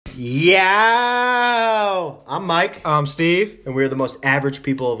Yo! I'm Mike. I'm Steve. And we're the most average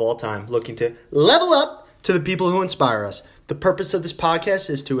people of all time, looking to level up to the people who inspire us. The purpose of this podcast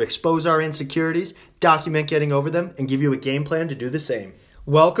is to expose our insecurities, document getting over them, and give you a game plan to do the same.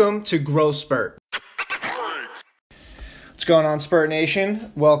 Welcome to Growth Spurt. What's going on, Spurt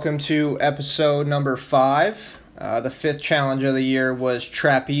Nation? Welcome to episode number 5. The 5th challenge of the year was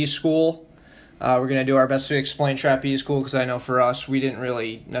Trapeze School. We're going to do our best to explain Trapeze School because I know for us, we didn't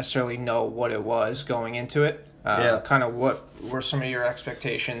really necessarily know what it was going into it. Kind of what were some of your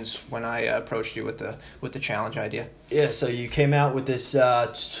expectations when I approached you with the challenge idea? Yeah, so you came out with this,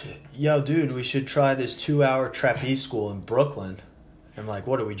 yo, dude, we should try this 2-hour trapeze school in Brooklyn. I'm like,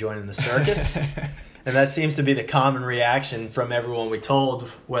 what, are we joining the circus? And that seems to be the common reaction from everyone we told,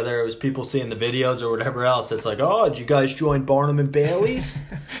 whether it was people seeing the videos or whatever else. It's like, oh, did you guys join Barnum and Bailey's?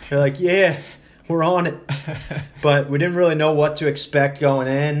 They're like, yeah, we're on it. But we didn't really know what to expect going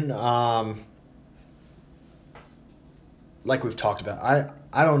in. Like we've talked about,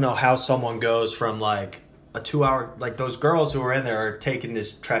 I don't know how someone goes from like a 2-hour, like those girls who are in there are taking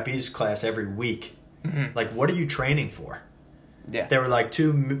this trapeze class every week. Mm-hmm. Like, what are you training for? Yeah. They were like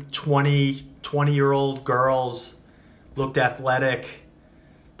two 20-year-old girls, looked athletic.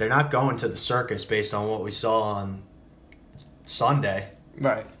 They're not going to the circus based on what we saw on Sunday.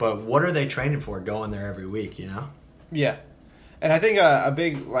 Right. But what are they training for going there every week, you know? Yeah. And I think a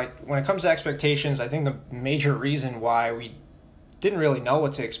big, like, when it comes to expectations, I think the major reason why we didn't really know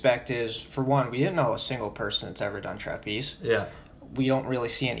what to expect is, for one, we didn't know a single person that's ever done trapeze. Yeah. We don't really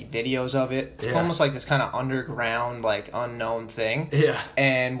see any videos of it. It's almost like this kind of underground, like, unknown thing. Yeah.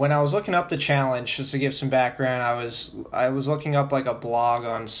 And when I was looking up the challenge, just to give some background, I was looking up, like, a blog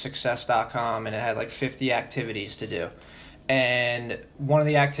on success.com, and it had, like, 50 activities to do. And one of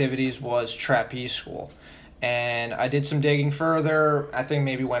the activities was trapeze school. And I did some digging further. I think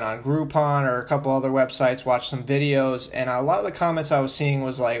maybe went on Groupon or a couple other websites, watched some videos, and a lot of the comments I was seeing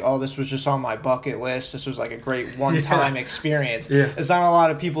was like, oh, this was just on my bucket list. This was like a great one-time experience. Yeah. It's not a lot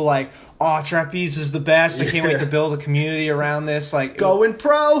of people like, oh, trapeze is the best. I can't wait to build a community around this. Like, going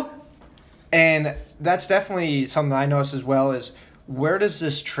pro. And that's definitely something I noticed as well is, where does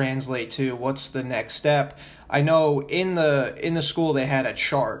this translate to? What's the next step? I know in the school they had a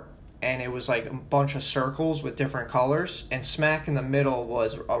chart. And it was like a bunch of circles with different colors, and smack in the middle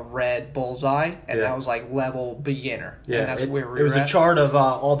was a red bullseye, and that was like level beginner. Yeah, and that's where we were. It was a chart of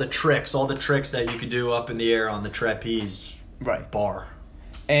all the tricks that you could do up in the air on the trapeze bar.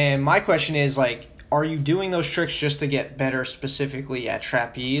 And my question is, like, are you doing those tricks just to get better specifically at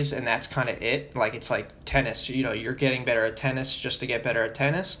trapeze, and that's kind of it? Like, it's like tennis, you know, you're getting better at tennis just to get better at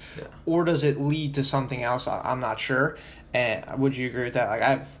tennis? Yeah. Or does it lead to something else? I'm not sure. And would you agree with that?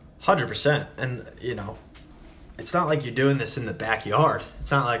 Like, 100%. And, you know, it's not like you're doing this in the backyard. It's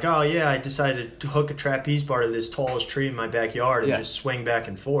not like, oh, yeah, I decided to hook a trapeze bar to this tallest tree in my backyard and just swing back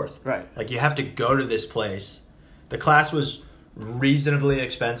and forth. Right. Like, you have to go to this place. The class was reasonably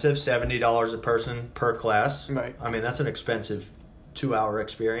expensive, $70 a person per class. Right. I mean, that's an expensive 2-hour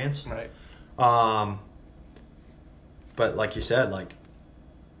experience. Right. But like you said, like,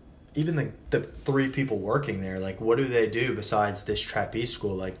 even the 3 people working there, like, what do they do besides this trapeze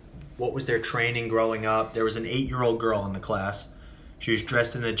school? Like, what was their training growing up? There was an 8-year-old girl in the class. She was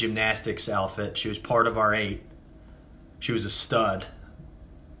dressed in a gymnastics outfit. She was part of our 8. She was a stud.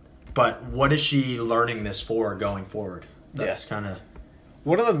 But what is she learning this for going forward? That's kind of...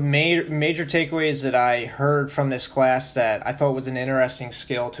 One of the major takeaways that I heard from this class that I thought was an interesting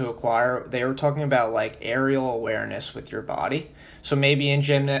skill to acquire, they were talking about, like, aerial awareness with your body. So maybe in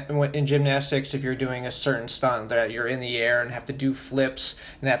gymnastics, if you're doing a certain stunt that you're in the air and have to do flips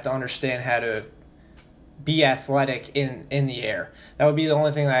and have to understand how to be athletic in the air. That would be the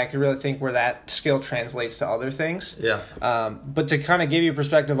only thing that I could really think where that skill translates to other things. Yeah. But to kind of give you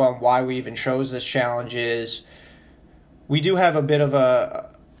perspective on why we even chose this challenge is we do have a bit of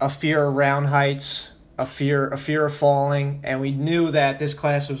a fear around heights, a fear of falling, and we knew that this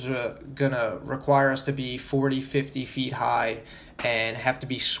class was going to require us to be 40, 50 feet high and have to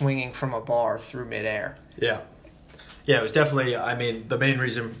be swinging from a bar through midair. Yeah. Yeah, it was definitely, I mean, the main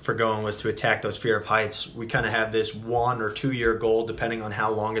reason for going was to attack those fear of heights. We kind of have this 1 or 2 year goal, depending on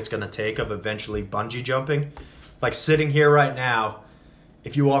how long it's going to take, of eventually bungee jumping. Like, sitting here right now,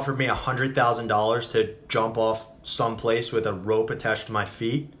 if you offered me $100,000 to jump off someplace with a rope attached to my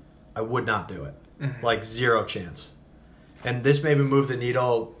feet, I would not do it. Mm-hmm. Like, 0 chance. And this maybe moved the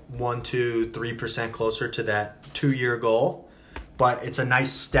needle 1, 2, 3% closer to that 2-year goal. But it's a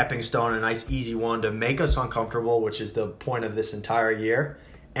nice stepping stone, a nice easy one to make us uncomfortable, which is the point of this entire year,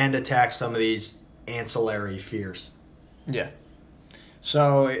 and attack some of these ancillary fears. Yeah.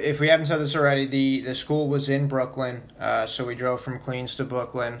 So if we haven't said this already, the school was in Brooklyn. So we drove from Queens to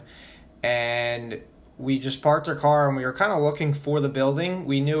Brooklyn, and we just parked our car, and we were kind of looking for the building.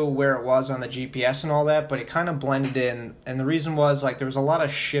 We knew where it was on the GPS and all that, but it kind of blended in. And the reason was, like, there was a lot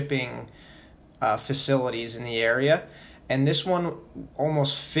of shipping facilities in the area, and this one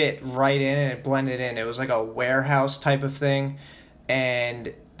almost fit right in, and it blended in. It was like a warehouse type of thing,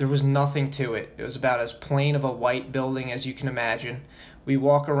 and there was nothing to it. It was about as plain of a white building as you can imagine. We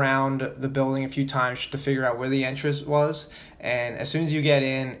walk around the building a few times to figure out where the entrance was, and as soon as you get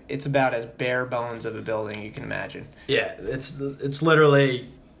in, it's about as bare bones of a building you can imagine. Yeah, it's literally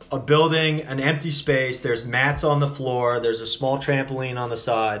a building, an empty space. There's mats on the floor. There's a small trampoline on the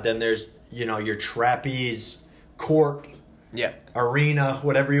side. Then there's, your trapeze court, arena,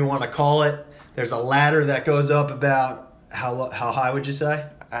 whatever you want to call it. There's a ladder that goes up about, how high would you say?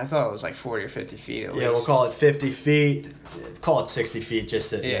 I thought it was like 40 or 50 feet at least. Yeah, we'll call it 50 feet. Call it 60 feet just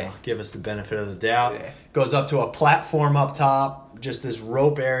to give us the benefit of the doubt. Yeah. Goes up to a platform up top, just this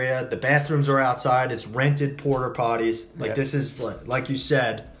rope area. The bathrooms are outside. It's rented porta potties. This is, like you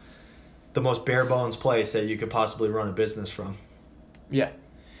said, the most bare bones place that you could possibly run a business from. Yeah.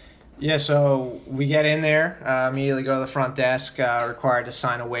 Yeah, so we get in there, immediately go to the front desk, required to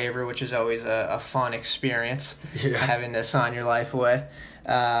sign a waiver, which is always a fun experience, having to sign your life away.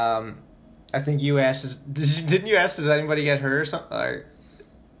 I think you asked, didn't you ask, does anybody get hurt or something?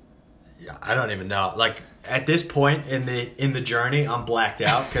 Yeah, I don't even know. Like, at this point in the journey, I'm blacked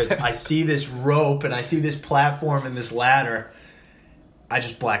out because I see this rope and I see this platform and this ladder. I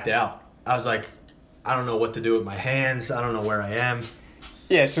just blacked out. I was like, I don't know what to do with my hands. I don't know where I am.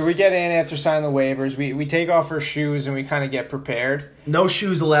 Yeah, so we get in after signing the waivers. We take off our shoes and we kind of get prepared. No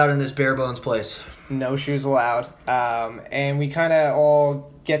shoes allowed in this bare bones place. No shoes allowed. And we kind of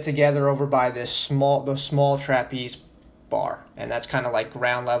all get together over by the small trapeze bar. And that's kind of like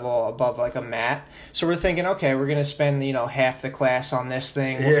ground level above like a mat. So we're thinking, okay, we're going to spend, half the class on this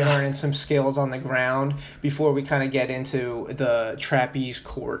thing. We're learning some skills on the ground before we kind of get into the trapeze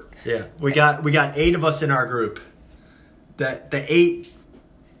court. Yeah, we got 8 of us in our group. The 8...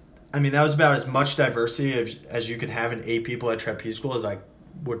 I mean, that was about as much diversity as you could have in 8 people at trapeze school as I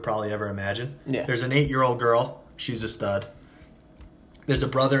would probably ever imagine. Yeah. There's an 8-year-old girl. She's a stud. There's a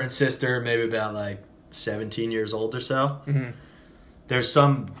brother and sister, maybe about like 17 years old or so. Mm-hmm. There's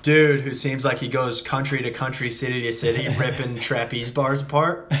some dude who seems like he goes country to country, city to city, ripping trapeze bars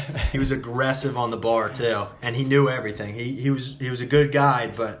apart. He was aggressive on the bar too, and he knew everything. He was a good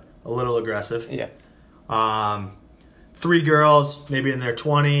guide, but a little aggressive. Yeah. 3 girls, maybe in their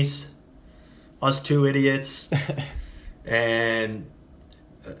 20s, us 2 idiots, and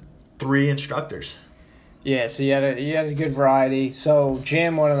 3 instructors. Yeah, so you had a good variety. So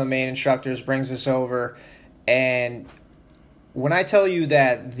Jim, one of the main instructors, brings us over, and when I tell you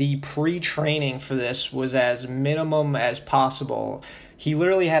that the pre-training for this was as minimum as possible, he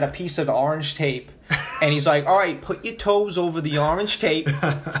literally had a piece of orange tape, and he's like, all right, put your toes over the orange tape.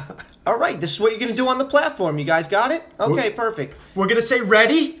 All right, this is what you're going to do on the platform. You guys got it? Okay, perfect. We're going to say,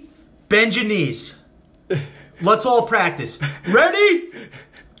 ready? Bend your knees. Let's all practice. Ready?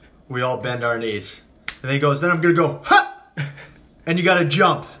 We all bend our knees. And then he goes, then I'm going to go, ha! And you got to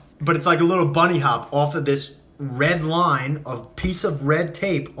jump. But it's like a little bunny hop off of this red line of piece of red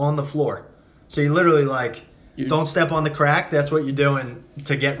tape on the floor. So you literally don't step on the crack. That's what you're doing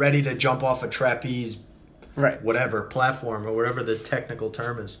to get ready to jump off a trapeze, whatever, platform or whatever the technical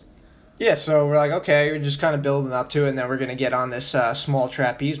term is. Yeah, so we're like, okay, we're just kind of building up to it, and then we're going to get on this small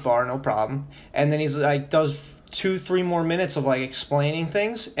trapeze bar, no problem. And then he's like, does 2-3 more minutes of like explaining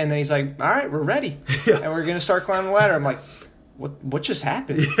things, and then he's like, all right, we're ready. Yeah. And we're going to start climbing the ladder. I'm like, what just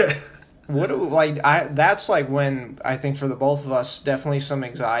happened? Yeah. That's like when I think for the both of us, definitely some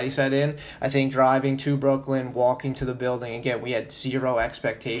anxiety set in. I think driving to Brooklyn, walking to the building, again, we had 0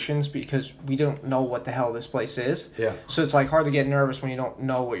 expectations because we don't know what the hell this place is. Yeah. So it's like hard to get nervous when you don't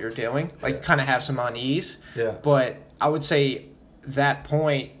know what you're doing. Like kind of have some unease. Yeah. But I would say that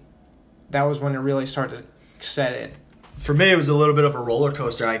point, that was when it really started to set in. For me, it was a little bit of a roller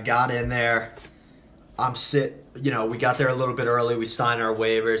coaster. I got in there. We got there a little bit early. We signed our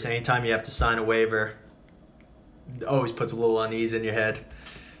waivers. Anytime you have to sign a waiver, it always puts a little unease in your head.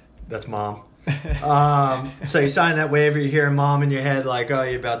 That's mom. So you sign that waiver, you hear mom in your head like, oh,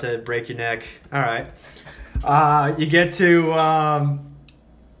 you're about to break your neck. All right. You get to,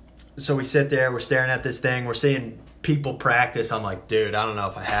 so we sit there, we're staring at this thing, we're seeing people practice. I'm like, dude, I don't know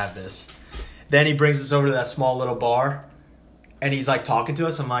if I have this. Then he brings us over to that small little bar. And he's like talking to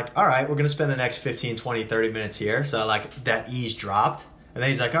us. I'm like, all right, we're going to spend the next 15, 20, 30 minutes here. So like that ease dropped. And then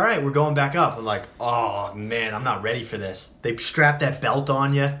he's like, all right, we're going back up. I'm like, oh, man, I'm not ready for this. They strap that belt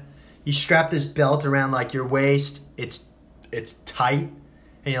on you. You strap this belt around, like, your waist. It's tight.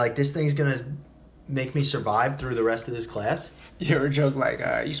 And you're like, this thing's going to make me survive through the rest of this class? You ever joke, like,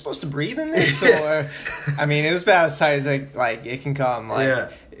 are you supposed to breathe in this? Or, I mean, it was about as tight as, like it can come. Like, yeah.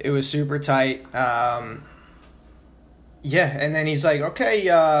 It was super tight. Yeah, and then he's like, okay,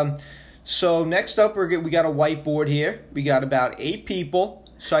 so next up, we got a whiteboard here. We got about 8 people.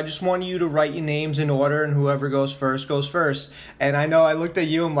 So I just want you to write your names in order, and whoever goes first goes first. And I know I looked at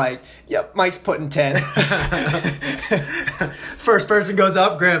you, I'm like, yep, Mike's putting 10. First person goes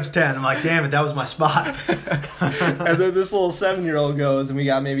up, grabs 10. I'm like, damn it, that was my spot. And then this little 7-year-old goes, and we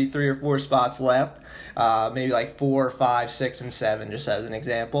got maybe 3 or 4 spots left. Maybe like 4, 5, 6, and 7, just as an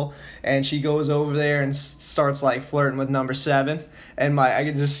example. And she goes over there and starts like flirting with number 7. And I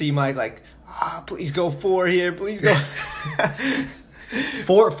could just see Mike like, please go 4 here, please go.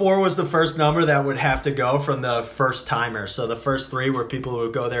 4 was the first number that would have to go from the first timer. So the first 3 were people who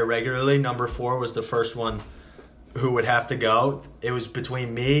would go there regularly. Number 4 was the first one who would have to go. It was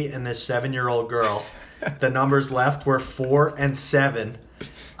between me and this 7-year-old girl. The numbers left were 4 and 7.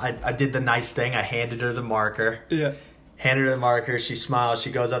 I did the nice thing. I handed her the marker. Yeah. Handed her the marker. She smiles.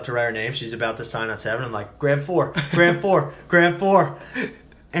 She goes up to write her name. She's about to sign on 7. I'm like, grab 4. Grab 4. Grab 4.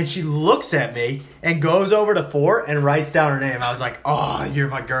 And she looks at me and goes over to 4 and writes down her name. I was like, oh, you're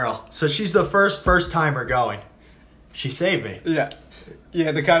my girl. So she's the first timer going. She saved me. Yeah.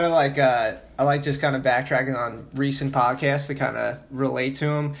 Yeah, to kind of like, I like just kind of backtracking on recent podcasts to kind of relate to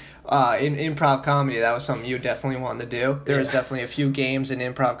them. In improv comedy, that was something you definitely wanted to do. There was definitely a few games in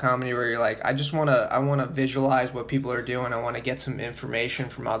improv comedy where you're like, I want to visualize what people are doing. I want to get some information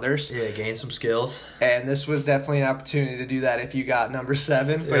from others. Yeah, gain some skills. And this was definitely an opportunity to do that if you got number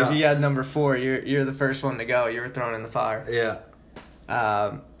 7. But if you had number 4, you're the first one to go. You were thrown in the fire. Yeah.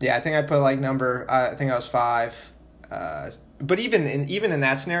 Yeah, I think I put like I think I was 5. But even in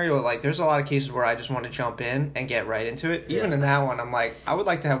that scenario, like there's a lot of cases where I just want to jump in and get right into it. Even in that one, I'm like, I would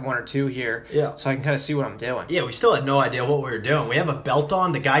like to have 1 or 2 here, so I can kind of see what I'm doing. Yeah, we still had no idea what we were doing. We have a belt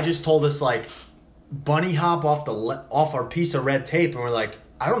on. The guy just told us like, bunny hop off our piece of red tape, and we're like,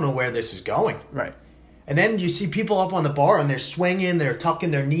 I don't know where this is going. Right. And then you see people up on the bar, and they're swinging, they're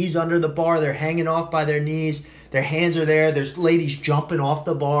tucking their knees under the bar, they're hanging off by their knees, their hands are there. There's ladies jumping off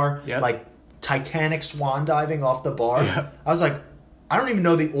the bar, like Titanic swan diving off the bar. Yeah. I was like, I don't even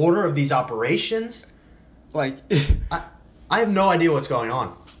know the order of these operations. Like, I have no idea what's going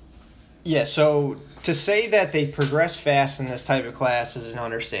on. Yeah, so to say that they progress fast in this type of class is an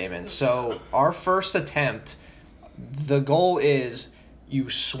understatement. So our first attempt, the goal is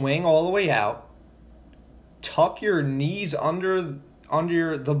you swing all the way out, tuck your knees under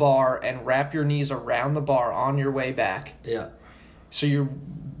the bar, and wrap your knees around the bar on your way back. Yeah. So you're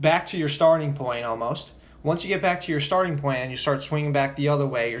back to your starting point almost. Once you get back to your starting point and you start swinging back the other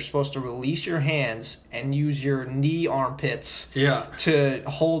way, you're supposed to release your hands and use your knee armpits to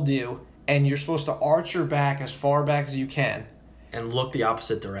hold you. And you're supposed to arch your back as far back as you can. And look the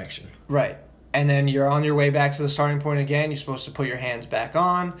opposite direction. Right. And then you're on your way back to the starting point again. You're supposed to put your hands back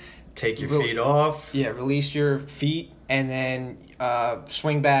on. Take your feet off. Yeah, release your feet. And then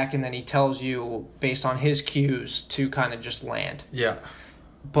swing back. And then he tells you, based on his cues, to kind of just land. Yeah.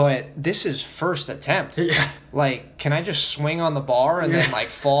 But this is first attempt. Yeah. Like, can I just swing on the bar and then like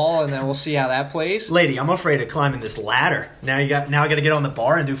fall and then we'll see how that plays? Lady, I'm afraid of climbing this ladder. Now I got to get on the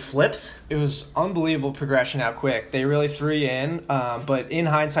bar and do flips. It was unbelievable progression how quick. They really threw you in. But in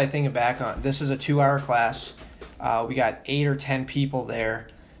hindsight, thinking back on this is a 2-hour class. We got 8 or 10 people there.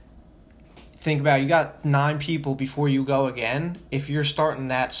 Think about it, you got 9 people before you go again. If you're starting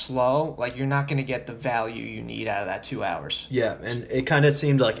that slow, like you're not going to get the value you need out of that 2 hours. Yeah, and it kind of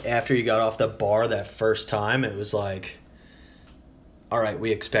seemed like after you got off the bar that first time, it was like, all right,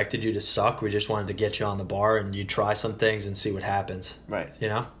 we expected you to suck. We just wanted to get you on the bar and you try some things and see what happens. Right. You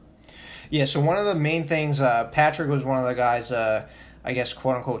know? Yeah, so one of the main things, Patrick was one of the guys, I guess,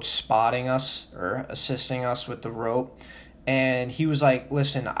 quote-unquote, spotting us or assisting us with the rope. And he was like,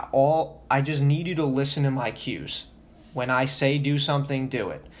 listen, I just need you to listen to my cues. When I say do something, do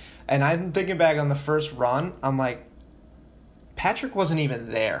it. And I'm thinking back on the first run, I'm like, Patrick wasn't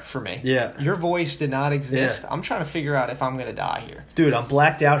even there for me. Yeah. Your voice did not exist. Yeah. I'm trying to figure out if I'm going to die here. Dude, I'm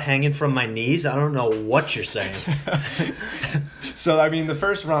blacked out hanging from my knees. I don't know what you're saying. So, I mean, the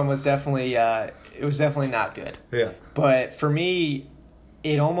first run was definitely, it was definitely not good. Yeah. But for me,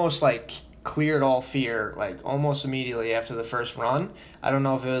 it almost like cleared all fear, like, almost immediately after the first run. I don't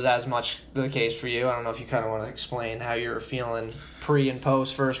know if it was as much the case for you. I don't know if you kind of want to explain how you were feeling pre and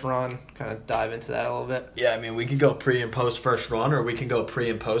post first run, kind of dive into that a little bit. Yeah, I mean, we could go pre and post first run, or we can go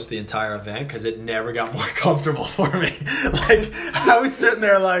pre and post the entire event, because it never got more comfortable for me. Like, I was sitting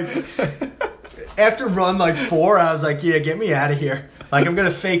there, like, after run, like, 4, I was like, yeah, get me out of here. Like, I'm going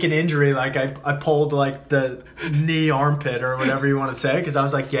to fake an injury. Like, I pulled, like, the knee armpit or whatever you want to say, because I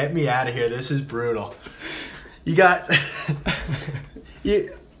was like, get me out of here. This is brutal. You got...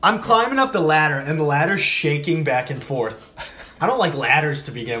 I'm climbing up the ladder, and the ladder's shaking back and forth. I don't like ladders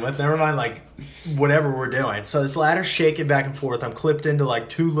to begin with. Never mind, like, whatever we're doing. So this ladder's shaking back and forth. I'm clipped into, like,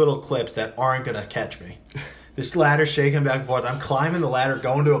 2 little clips that aren't going to catch me. This ladder's shaking back and forth. I'm climbing the ladder,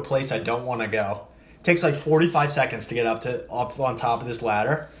 going to a place I don't want to go. Takes like 45 seconds to get up on top of this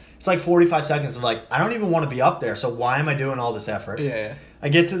ladder. It's like 45 seconds of like, I don't even want to be up there, so why am I doing all this effort? Yeah. I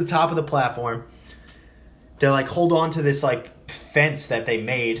get to the top of the platform. They're like, hold on to this like fence that they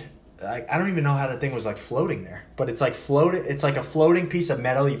made. I don't even know how that thing was like floating there, but it's like floated. It's like a floating piece of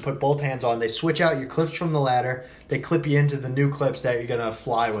metal. You put both hands on. They switch out your clips from the ladder. They clip you into the new clips that you're gonna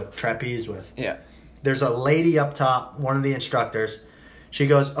fly with, trapeze with. Yeah. There's a lady up top, one of the instructors. She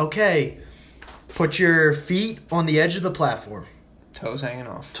goes, okay. Put your feet on the edge of the platform. Toes hanging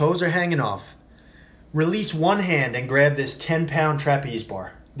off. Toes are hanging off. Release one hand and grab this 10-pound trapeze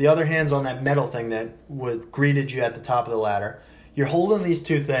bar. The other hand's on that metal thing that greeted you at the top of the ladder. You're holding these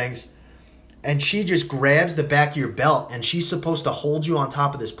 2 things, and she just grabs the back of your belt, and she's supposed to hold you on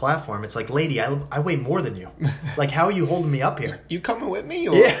top of this platform. It's like, lady, I weigh more than you. Like, how are you holding me up here? You coming with me?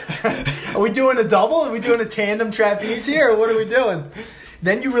 Or? Yeah. Are we doing a double? Are we doing a tandem trapeze here? Or what are we doing?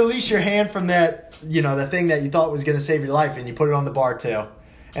 Then you release your hand from that, the thing that you thought was going to save your life, and you put it on the bar too.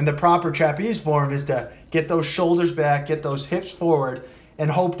 And the proper trapeze form is to get those shoulders back, get those hips forward, and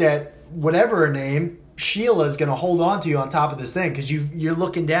hope that whatever her name, Sheila's going to hold on to you on top of this thing, because you're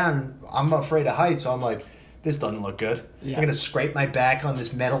looking down. I'm afraid of heights, so I'm like, this doesn't look good. Yeah. I'm going to scrape my back on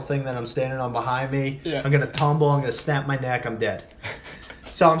this metal thing that I'm standing on behind me. Yeah. I'm going to tumble. I'm going to snap my neck. I'm dead.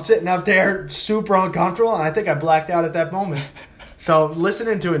 So I'm sitting up there super uncomfortable, and I think I blacked out at that moment. So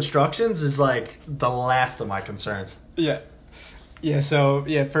listening to instructions is like the last of my concerns. Yeah. Yeah, so,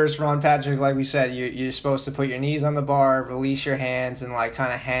 first run, Patrick, like we said, you're supposed to put your knees on the bar, release your hands, and, like,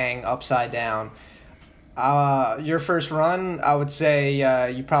 kind of hang upside down. Your first run, I would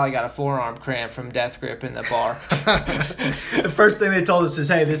say you probably got a forearm cramp from death grip in the bar. The first thing they told us is,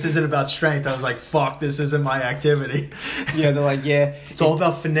 hey, this isn't about strength. I was like, fuck, this isn't my activity. Yeah, they're like, yeah. It's all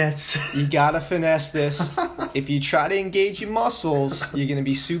about finesse. You got to finesse this. If you try to engage your muscles, you're going to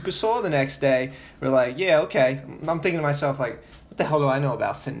be super sore the next day. We're like, yeah, okay. I'm thinking to myself, like, what the hell do I know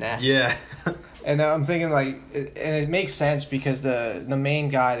about finesse? Yeah. And I'm thinking, like, and it makes sense because the main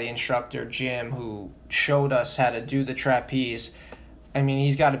guy, the instructor, Jim, who showed us how to do the trapeze, I mean,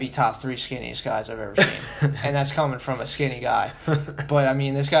 he's got to be top 3 skinniest guys I've ever seen. And that's coming from a skinny guy. But, I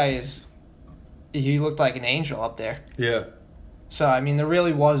mean, this guy he looked like an angel up there. Yeah. So, I mean, there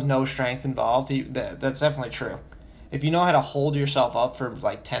really was no strength involved. That's definitely true. If you know how to hold yourself up for,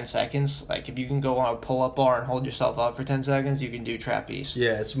 like, 10 seconds, like, if you can go on a pull-up bar and hold yourself up for 10 seconds, you can do trapeze.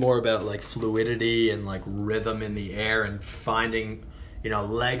 Yeah, it's more about, like, fluidity and, like, rhythm in the air and finding,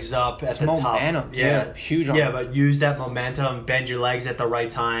 legs up at the top. Momentum, yeah. Huge on Yeah, but use that momentum, bend your legs at the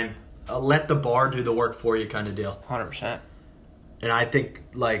right time, let the bar do the work for you kind of deal. 100%. And I think,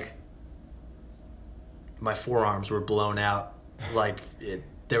 like, my forearms were blown out. Like,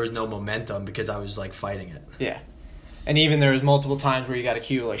 there was no momentum because I was, like, fighting it. Yeah. And even there was multiple times where you got to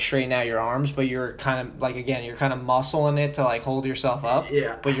cue, like, straighten out your arms, but you're kind of, like, again, you're kind of muscling it to, like, hold yourself up.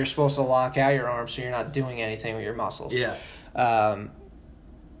 Yeah. But you're supposed to lock out your arms so you're not doing anything with your muscles. Yeah.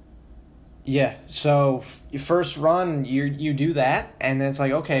 Yeah, so your first run, you do that, and then it's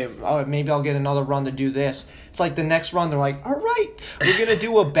like, okay, maybe I'll get another run to do this. It's like the next run, they're like, all right, we're going to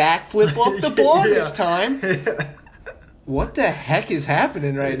do a backflip off the bar this time. Yeah. What the heck is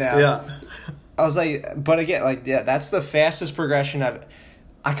happening right now? Yeah. I was like, but again, like, yeah, that's the fastest progression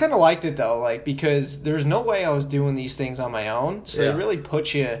I kind of liked it, though, like, because there's no way I was doing these things on my own, so it really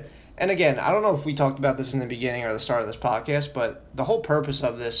puts you, and again, I don't know if we talked about this in the beginning or the start of this podcast, but the whole purpose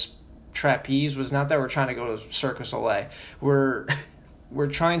of this trapeze was not that we're trying to go to Cirque du Soleil. We're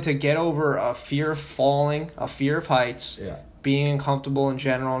trying to get over a fear of falling, a fear of heights, being uncomfortable in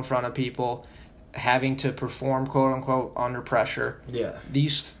general in front of people, having to perform, quote unquote, under pressure. Yeah.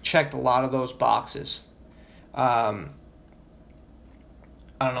 These checked a lot of those boxes. I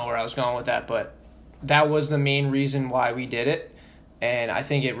don't know where I was going with that, but that was the main reason why we did it, and I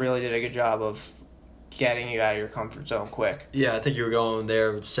think it really did a good job of getting you out of your comfort zone quick. Yeah, I think you were going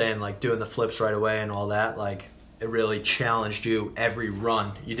there saying, like, doing the flips right away and all that. Like, it really challenged you every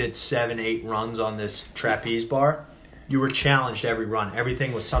run. You did 7-8 runs on this trapeze bar. You were challenged every run.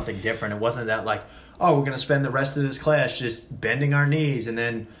 Everything was something different. It wasn't that, like, oh, we're going to spend the rest of this class just bending our knees and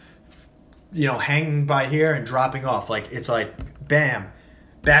then, you know, hanging by here and dropping off. Like, it's like, bam,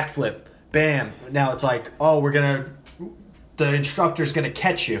 backflip, bam. Now it's like, oh, the instructor's going to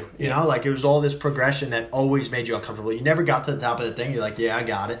catch you. You know, like, it was all this progression that always made you uncomfortable. You never got to the top of the thing. You're like, yeah, I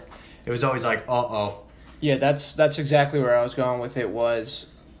got it. It was always like, uh-oh. Yeah, that's exactly where I was going with it.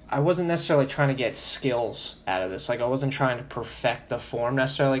 I wasn't necessarily trying to get skills out of this. Like, I wasn't trying to perfect the form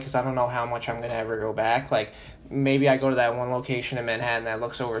necessarily because I don't know how much I'm going to ever go back. Like, maybe I go to that one location in Manhattan that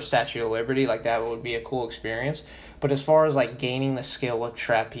looks over Statue of Liberty. Like, that would be a cool experience. But as far as, like, gaining the skill of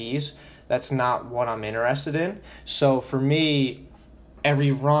trapeze, that's not what I'm interested in. So, for me,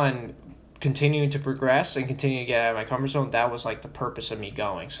 every run, continuing to progress and continue to get out of my comfort zone, that was like the purpose of me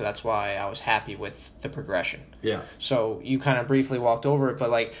going. So that's why I was happy with the progression. Yeah. So you kind of briefly walked over it, but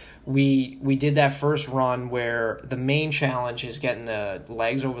like we did that first run where the main challenge is getting the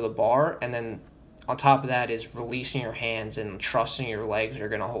legs over the bar, and then on top of that is releasing your hands and trusting your legs are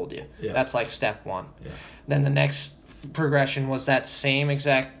going to hold you. Yeah. That's like step one. Yeah. Then the next progression was that same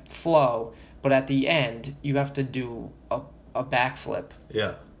exact flow, but at the end you have to do a backflip.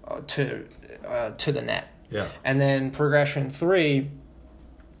 Yeah. To the net. Yeah. And then progression 3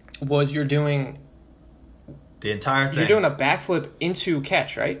 was you're doing the entire thing. You're doing a backflip into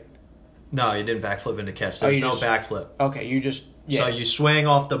catch, right? No, you didn't backflip into catch. There's no backflip. Okay, you just So you swing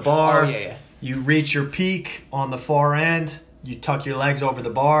off the bar. Oh, yeah. You reach your peak on the far end. You tuck your legs over the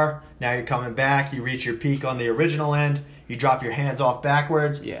bar. Now you're coming back. You reach your peak on the original end. You drop your hands off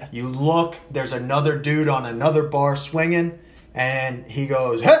backwards. Yeah. You look. There's another dude on another bar swinging. And he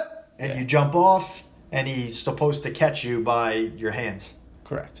goes, hey! And you jump off, and he's supposed to catch you by your hands.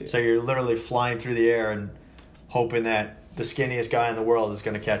 Correct. Yeah. So you're literally flying through the air and hoping that the skinniest guy in the world is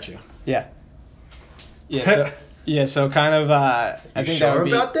going to catch you. Yeah. Yeah. So kind of. I think sure that would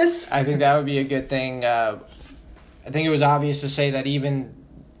be, about this? I think that would be a good thing. I think it was obvious to say that even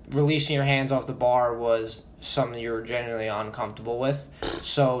releasing your hands off the bar was something you were genuinely uncomfortable with.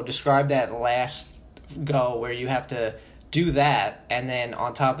 So describe that last go where you have to do that, and then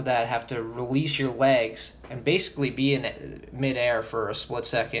on top of that have to release your legs and basically be in midair for a split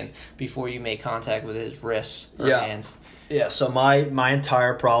second before you make contact with his wrists or hands. Yeah, so my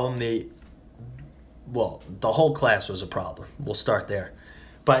entire problem, the whole class was a problem. We'll start there.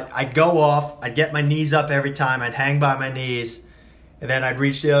 But I'd go off, I'd get my knees up every time, I'd hang by my knees, and then I'd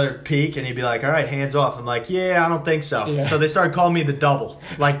reach the other peak, and he'd be like, all right, hands off. I'm like, yeah, I don't think so. Yeah. So they started calling me the double.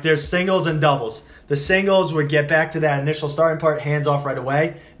 Like, there's singles and doubles. The singles would get back to that initial starting part, hands off right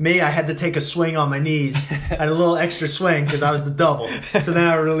away. Me, I had to take a swing on my knees. I had a little extra swing because I was the double. So then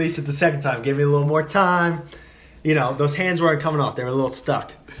I would release it the second time, give me a little more time. You know, those hands weren't coming off. They were a little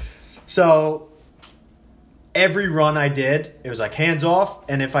stuck. So every run I did, it was like hands off.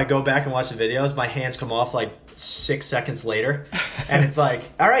 And if I go back and watch the videos, my hands come off like 6 seconds later. And it's like,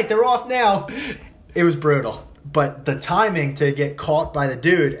 all right, they're off now. It was brutal. But the timing to get caught by the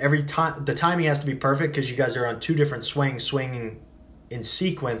dude, every time the timing has to be perfect because you guys are on two different swings, swinging in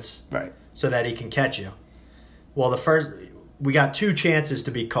sequence, right? So that he can catch you. Well, we got 2 chances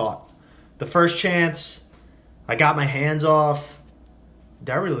to be caught. The first chance, I got my hands off.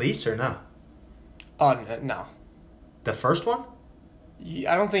 Did I release or no? Oh no. The first one?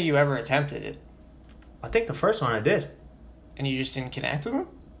 I don't think you ever attempted it. I think the first one I did. And you just didn't connect with him?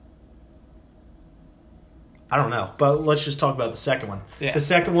 I don't know, but let's just talk about the second one. Yeah. The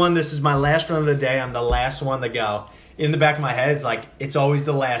second one, this is my last run of the day. I'm the last one to go. In the back of my head, it's like, it's always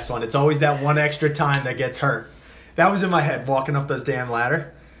the last one. It's always that one extra time that gets hurt. That was in my head, walking up those damn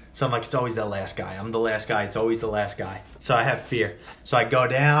ladder. So I'm like, it's always the last guy. I'm the last guy. It's always the last guy. So I have fear. So I go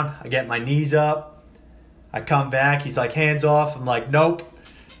down. I get my knees up. I come back. He's like, hands off. I'm like, nope.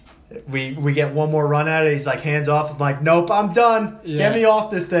 We get one more run at it. He's like, hands off. I'm like, nope, I'm done. Yeah. Get me off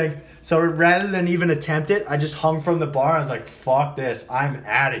this thing. So rather than even attempt it, I just hung from the bar. I was like, fuck this. I'm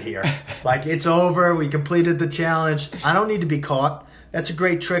out of here. Like, it's over. We completed the challenge. I don't need to be caught. That's a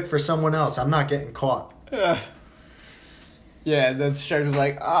great trick for someone else. I'm not getting caught. Yeah, the instructor's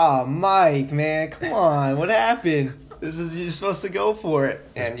like, oh, Mike, man, come on. What happened? You're supposed to go for it.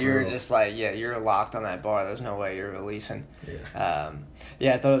 And you're just like, yeah, you're locked on that bar. There's no way you're releasing. Yeah.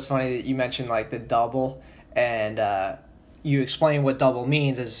 I thought it was funny that you mentioned, like, the double. And you explain what double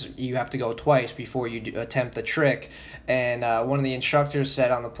means is you have to go twice before you attempt the trick. And one of the instructors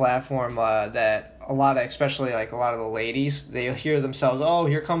said on the platform that especially like a lot of the ladies, they'll hear themselves, oh,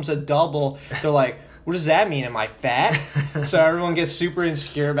 here comes a double. They're like, what does that mean? Am I fat? So everyone gets super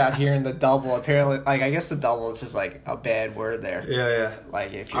insecure about hearing the double. Apparently, like, I guess the double is just like a bad word there. Yeah.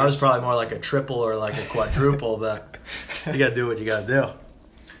 Like if I was probably more like a triple or like a quadruple, but you got to do what you got to do.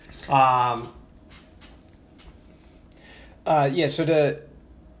 So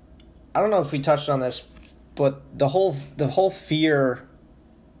I don't know if we touched on this, but the whole fear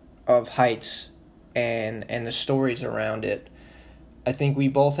of heights and the stories around it, I think we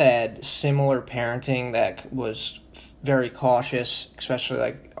both had similar parenting that was very cautious, especially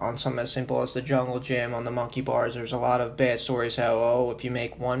like on something as simple as the jungle gym, on the monkey bars. There's a lot of bad stories how, if you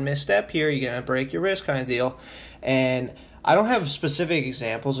make one misstep here, you're going to break your wrist kind of deal. And I don't have specific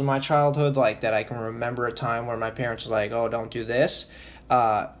examples in my childhood like that I can remember a time where my parents were like, oh, don't do this.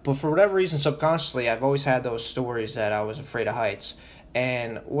 But for whatever reason, subconsciously, I've always had those stories that I was afraid of heights.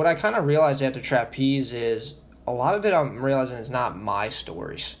 And what I kind of realized after trapeze is a lot of it I'm realizing is not my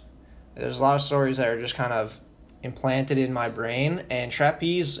stories. There's a lot of stories that are just kind of implanted in my brain. And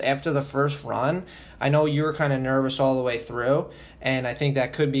trapeze, after the first run, I know you were kind of nervous all the way through. And I think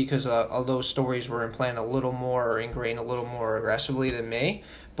that could be because of those stories were implanted a little more or ingrained a little more aggressively than me.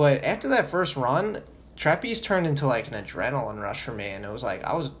 But after that first run, trapeze turned into like an adrenaline rush for me. And it was like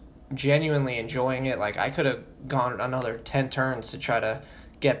I was genuinely enjoying it. Like I could have gone another 10 turns to try to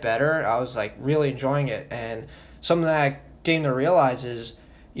get better. I was like really enjoying it. And something that I came to realize is,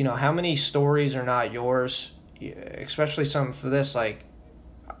 how many stories are not yours, especially some for this, like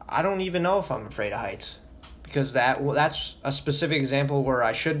I don't even know if I'm afraid of heights, because that's a specific example where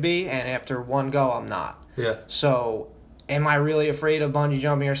I should be, and after one go I'm not. Yeah. So am I really afraid of bungee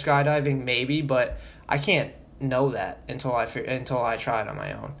jumping or skydiving? Maybe, but I can't know that until I try it on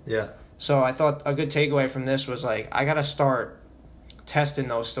my own. Yeah. So I thought a good takeaway from this was like I got to start testing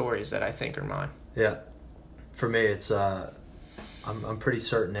those stories that I think are mine. Yeah. For me, it's I'm pretty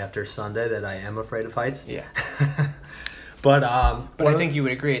certain after Sunday that I am afraid of heights. Yeah. But I think you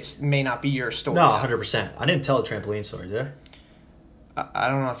would agree it may not be your story. No, 100%. I didn't tell a trampoline story, did I? I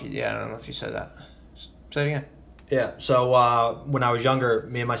don't know if you. Yeah, I don't know if you said that. Say it again. Yeah. So when I was younger,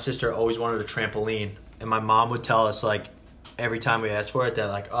 me and my sister always wanted a trampoline, and my mom would tell us like every time we asked for it that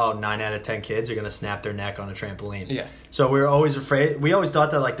like 9 out of 10 kids are gonna snap their neck on a trampoline. Yeah. So we were always afraid. We always thought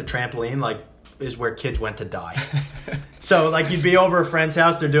that like the trampoline like is where kids went to die. So like you'd be over a friend's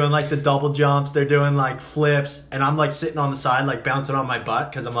house, they're doing like the double jumps, they're doing like flips, and I'm like sitting on the side like bouncing on my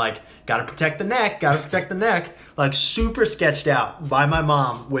butt because I'm like gotta protect the neck, like super sketched out by my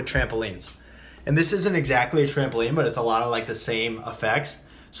mom with trampolines. And this isn't exactly a trampoline, but it's a lot of like the same effects.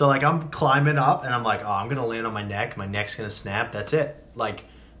 So like I'm climbing up and I'm like, I'm gonna land on my neck's gonna snap, that's it. Like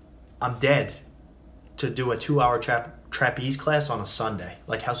I'm dead to do a 2-hour trapeze class on a Sunday.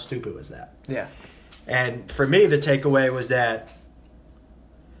 Like how stupid was that? Yeah. And for me, the takeaway was that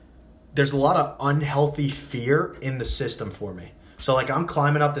there's a lot of unhealthy fear in the system for me. So, like, I'm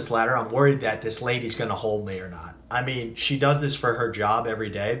climbing up this ladder. I'm worried that this lady's going to hold me or not. I mean, she does this for her job every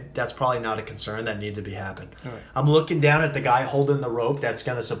day. That's probably not a concern that needed to be happening. Right. I'm looking down at the guy holding the rope that's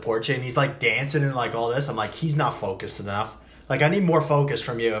going to support you, and he's, like, dancing and, like, all this. I'm like, he's not focused enough. Like, I need more focus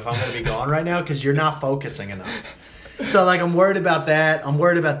from you if I'm going to be gone right now because you're not focusing enough. So, like, I'm worried about that. I'm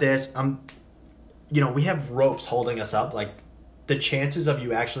worried about this. We have ropes holding us up. Like, the chances of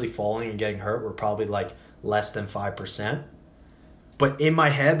you actually falling and getting hurt were probably, like, less than 5%. But in my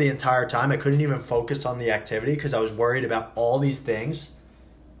head the entire time, I couldn't even focus on the activity because I was worried about all these things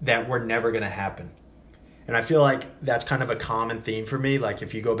that were never going to happen. And I feel like that's kind of a common theme for me. Like,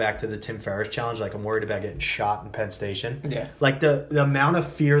 if you go back to the Tim Ferriss challenge, like, I'm worried about getting shot in Penn Station. Yeah. Like, the amount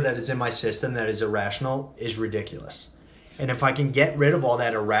of fear that is in my system that is irrational is ridiculous. And if I can get rid of all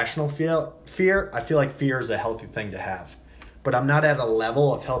that irrational fear, I feel like fear is a healthy thing to have. But I'm not at a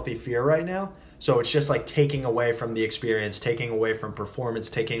level of healthy fear right now. So it's just like taking away from the experience, taking away from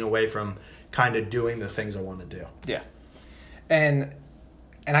performance, taking away from kind of doing the things I want to do. Yeah. And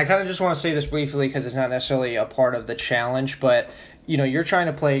I kind of just want to say this briefly because it's not necessarily a part of the challenge, but, you're trying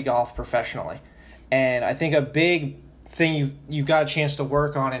to play golf professionally. And I think a big thing you got a chance to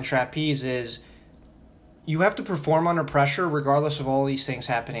work on in trapeze is you have to perform under pressure regardless of all these things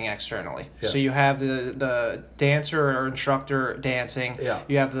happening externally. Yeah. So you have the dancer or instructor dancing. Yeah.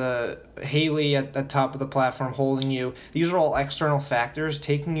 You have the Haley at the top of the platform holding you. These are all external factors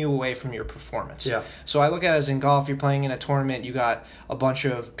taking you away from your performance. Yeah. So I look at it as in golf, you're playing in a tournament, you got a bunch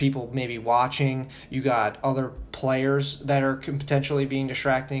of people maybe watching, you got other players that are potentially being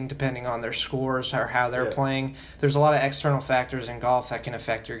distracting depending on their scores or how they're playing. There's a lot of external factors in golf that can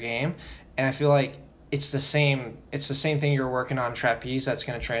affect your game. And I feel like it's the same thing you're working on trapeze that's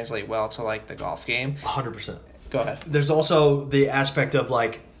going to translate well to like the golf game. 100%. Go ahead. There's also the aspect of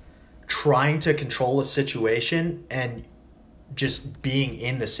like trying to control a situation and just being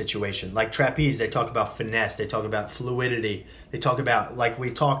in the situation. Like trapeze, they talk about finesse, they talk about fluidity, they talk about, like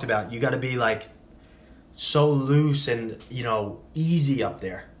we talked about, you got to be like so loose and, you know, easy up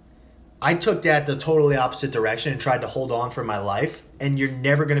there. I took that the totally opposite direction and tried to hold on for my life, and you're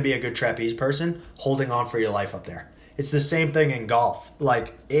never going to be a good trapeze person holding on for your life up there. It's the same thing in golf.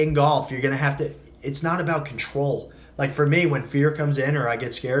 Like in golf, you're going to have to, it's not about control. Like for me, when fear comes in or I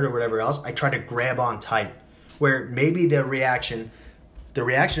get scared or whatever else, I try to grab on tight. Where maybe the reaction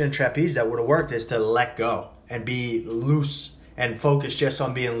in trapeze that would have worked is to let go and be loose and focus just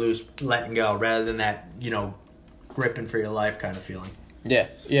on being loose, letting go, rather than that, you know, gripping for your life kind of feeling.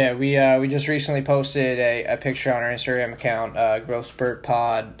 Yeah. We just recently posted a picture on our Instagram account, Growth Spurt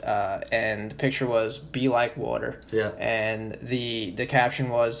Pod, and the picture was "Be like water." Yeah. And the caption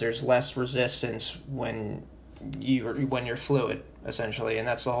was, "There's less resistance when you're fluid, essentially," and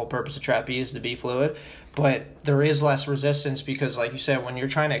that's the whole purpose of trapeze, to be fluid. But there is less resistance because, like you said, when you're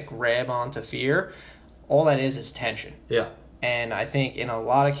trying to grab onto fear, all that is tension. Yeah. And I think in a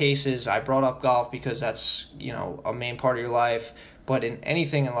lot of cases, I brought up golf because that's, you know, a main part of your life. But in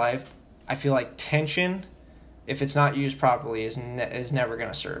anything in life, I feel like tension, if it's not used properly, is never going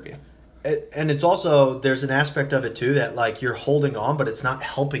to serve you. And it's also, there's an aspect of it too that like you're holding on, but it's not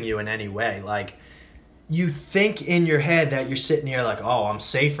helping you in any way. Like you think in your head that you're sitting here like, oh, I'm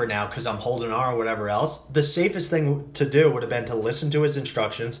safer now because I'm holding on or whatever else. The safest thing to do would have been to listen to his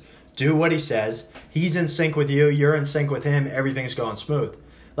instructions, do what he says. He's in sync with you. You're in sync with him. Everything's going smooth.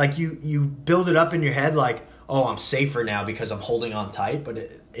 Like you build it up in your head like, oh, I'm safer now because I'm holding on tight. But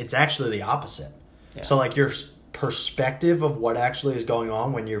it's actually the opposite. Yeah. So like your perspective of what actually is going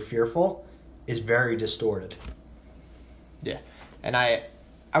on when you're fearful is very distorted. Yeah. And I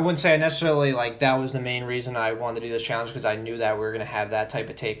wouldn't say necessarily like that was the main reason I wanted to do this challenge, because I knew that we were going to have that type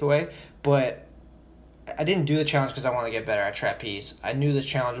of takeaway. But I didn't do the challenge because I want to get better at trapeze. I knew this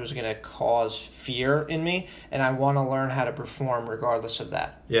challenge was going to cause fear in me, and I want to learn how to perform regardless of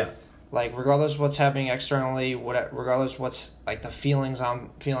that. Yeah. Like, regardless of what's happening externally, regardless of what's, like, the feelings I'm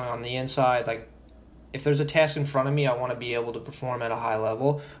feeling on the inside, like, if there's a task in front of me, I want to be able to perform at a high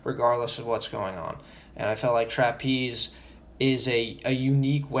level regardless of what's going on. And I felt like trapeze is a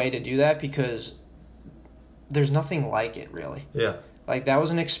unique way to do that because there's nothing like it, really. Yeah. Like, that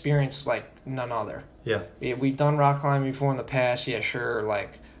was an experience like none other. Yeah. We've done rock climbing before in the past, yeah, sure,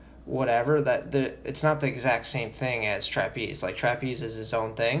 like, whatever. It's not the exact same thing as trapeze. Like, trapeze is its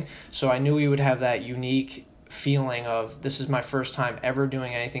own thing. So I knew we would have that unique feeling of, this is my first time ever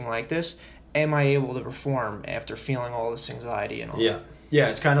doing anything like this. Am I able to perform after feeling all this anxiety and all that? Yeah,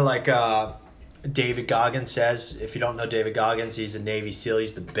 it's kind of like David Goggins says. If you don't know David Goggins, he's a Navy SEAL.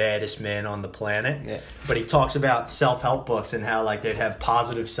 He's the baddest man on the planet. Yeah. But he talks about self-help books and how like they'd have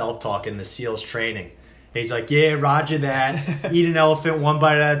positive self-talk in the SEALs training. And he's like, yeah, roger that. Eat an elephant one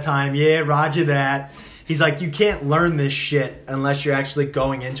bite at a time. Yeah, roger that. He's like, you can't learn this shit unless you're actually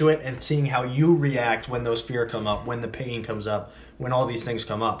going into it and seeing how you react when those fear come up, when the pain comes up, when all these things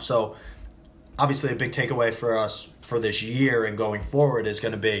come up. So obviously a big takeaway for us for this year and going forward is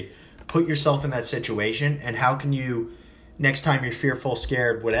going to be put yourself in that situation, and how can you, next time you're fearful,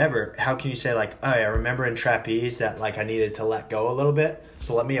 scared, whatever, how can you say like, oh, I remember in trapeze that like I needed to let go a little bit,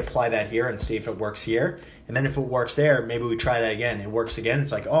 so let me apply that here and see if it works here. And then if it works there, maybe we try that again. It works again.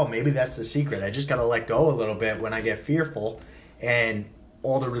 It's like, oh, maybe that's the secret. I just got to let go a little bit when I get fearful, and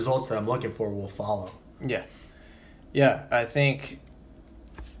all the results that I'm looking for will follow. Yeah, I think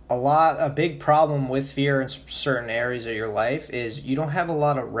a big problem with fear in certain areas of your life is you don't have a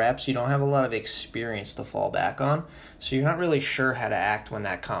lot of reps, you don't have a lot of experience to fall back on, so you're not really sure how to act when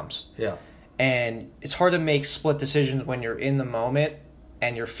that comes. Yeah. And it's hard to make split decisions when you're in the moment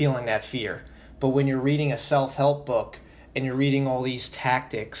and you're feeling that fear. But when you're reading a self-help book and you're reading all these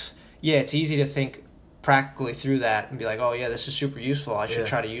tactics, yeah, it's easy to think practically through that and be like, oh yeah, this is super useful, I should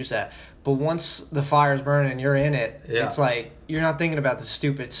try to use that. But once the fire's burning and you're in it, it's like you're not thinking about the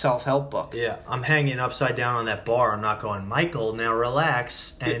stupid self-help book. Yeah, I'm hanging upside down on that bar. I'm not going, Michael, now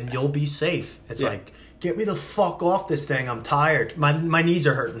relax and you'll be safe. It's like, get me the fuck off this thing. I'm tired. My knees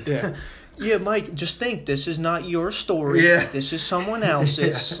are hurting. Yeah. Yeah, Mike, just think, this is not your story. Yeah. This is someone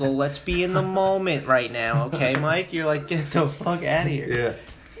else's, so let's be in the moment right now, okay, Mike? You're like, get the fuck out of here.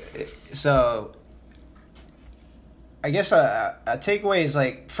 Yeah. So I guess a takeaway is,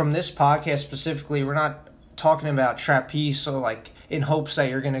 like, from this podcast specifically, we're not talking about trapeze, so, like, in hopes that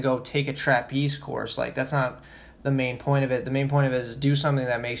you're going to go take a trapeze course. Like, that's not the main point of it. The main point of it is do something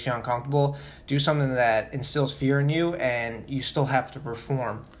that makes you uncomfortable, do something that instills fear in you, and you still have to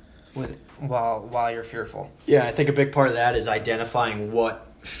perform while you're fearful. Yeah, I think a big part of that is identifying what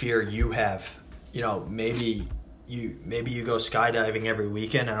fear you have. You know, maybe you go skydiving every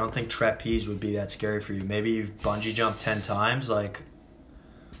weekend. I don't think trapeze would be that scary for you. Maybe you've bungee jumped 10 times. Like,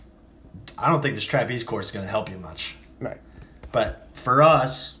 I don't think this trapeze course is going to help you much. Right. But for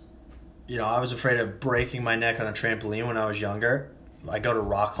us, you know, I was afraid of breaking my neck on a trampoline when I was younger. I go to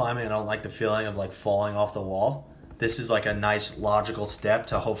rock climbing and I don't like the feeling of like falling off the wall. This is like a nice logical step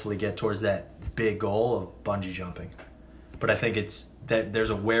to hopefully get towards that big goal of bungee jumping. But I think it's that there's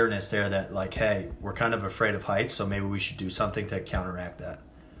awareness there that like, hey, we're kind of afraid of heights, so maybe we should do something to counteract that,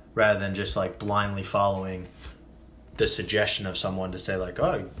 rather than just like blindly following the suggestion of someone to say like,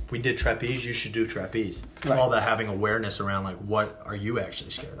 oh, we did trapeze, you should do trapeze. It's all about having awareness around like, what are you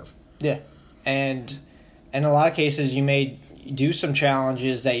actually scared of? Yeah, and in a lot of cases, you may do some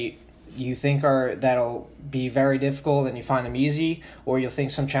challenges that you think that'll be very difficult and you find them easy, or you'll think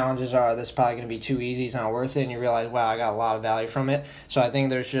some challenges are this is probably going to be too easy, it's not worth it, and you realize, wow, I got a lot of value from it. So I think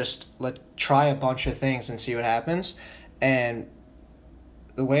there's just try a bunch of things and see what happens. And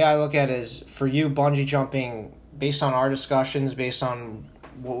the way I look at it is, for you, bungee jumping, based on our discussions, based on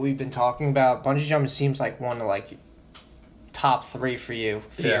what we've been talking about, bungee jumping seems like one of like top 3 for you,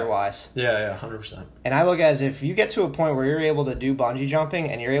 fear-wise. Yeah, 100%. And I look at it as, if you get to a point where you're able to do bungee jumping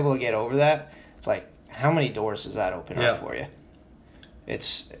and you're able to get over that, it's like, how many doors does that open up for you?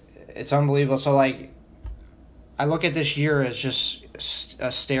 It's unbelievable. So, like, I look at this year as just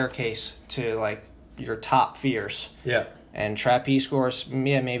a staircase to, like, your top fears. Yeah. And trapeze course,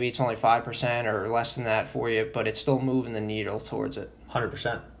 yeah, maybe it's only 5% or less than that for you, but it's still moving the needle towards it.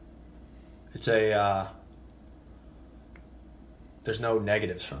 100%. It's there's no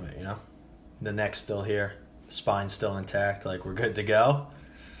negatives from it, you know? The neck's still here, the spine's still intact, like we're good to go.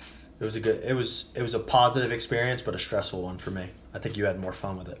 It was a positive experience, but a stressful one for me. I think you had more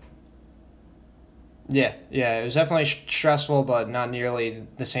fun with it. Yeah, it was definitely stressful, but not nearly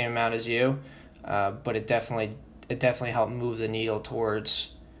the same amount as you. But it definitely helped move the needle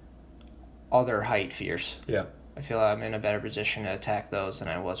towards other height fears. Yeah. I feel I'm in a better position to attack those than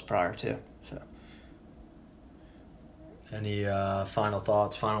I was prior to. So. Any final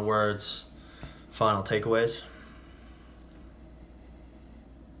thoughts, final words, final takeaways?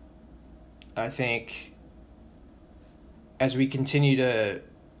 I think as we continue to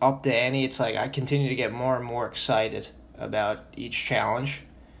up the ante, it's like I continue to get more and more excited about each challenge.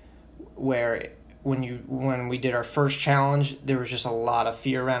 Where when we did our first challenge, there was just a lot of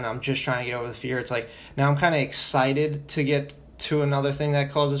fear around it. I'm just trying to get over the fear. It's like now I'm kind of excited to get to another thing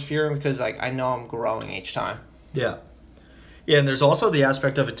that causes fear, because like I know I'm growing each time. Yeah. Yeah, and there's also the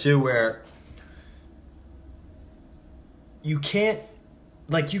aspect of it too where you can't,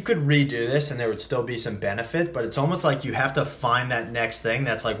 like, you could redo this and there would still be some benefit, but it's almost like you have to find that next thing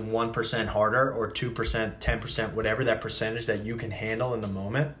that's like 1% harder or 2%, 10%, whatever that percentage that you can handle in the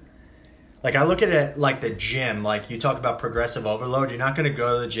moment. Like, I look at it like the gym. Like, you talk about progressive overload. You're not going to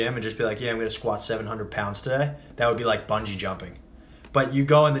go to the gym and just be like, yeah, I'm going to squat 700 pounds today. That would be like bungee jumping. But you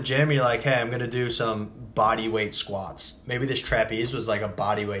go in the gym and you're like, hey, I'm going to do some body weight squats. Maybe this trapeze was like a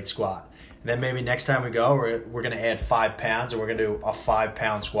body weight squat. And then maybe next time we go, we're going to add 5 pounds and we're going to do a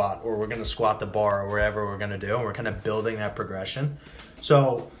 5-pound squat, or we're going to squat the bar, or wherever we're going to do. And we're kind of building that progression.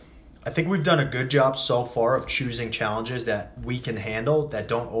 So I think we've done a good job so far of choosing challenges that we can handle, that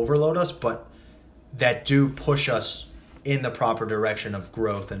don't overload us, but that do push us in the proper direction of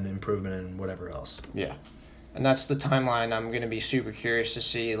growth and improvement and whatever else. Yeah. And that's the timeline I'm going to be super curious to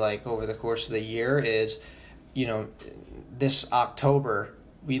see, like, over the course of the year is, you know, this October,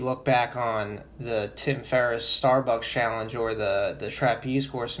 we look back on the Tim Ferriss Starbucks challenge or the trapeze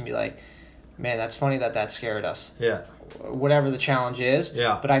course and be like, man, that's funny that scared us. Yeah. Whatever the challenge is.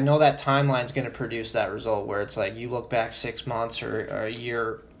 Yeah. But I know that timeline's going to produce that result where it's like you look back 6 months or a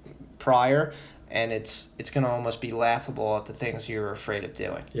year prior, and it's going to almost be laughable at the things you were afraid of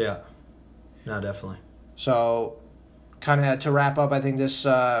doing. Yeah. No, definitely. So, kind of to wrap up, I think this,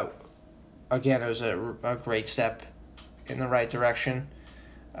 again, it was a great step in the right direction.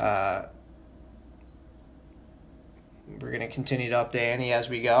 We're going to continue to update Annie as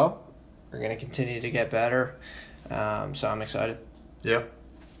we go. We're going to continue to get better. So I'm excited. Yep.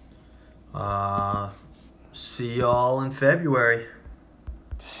 See y'all in February.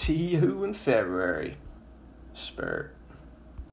 See you in February. Spur.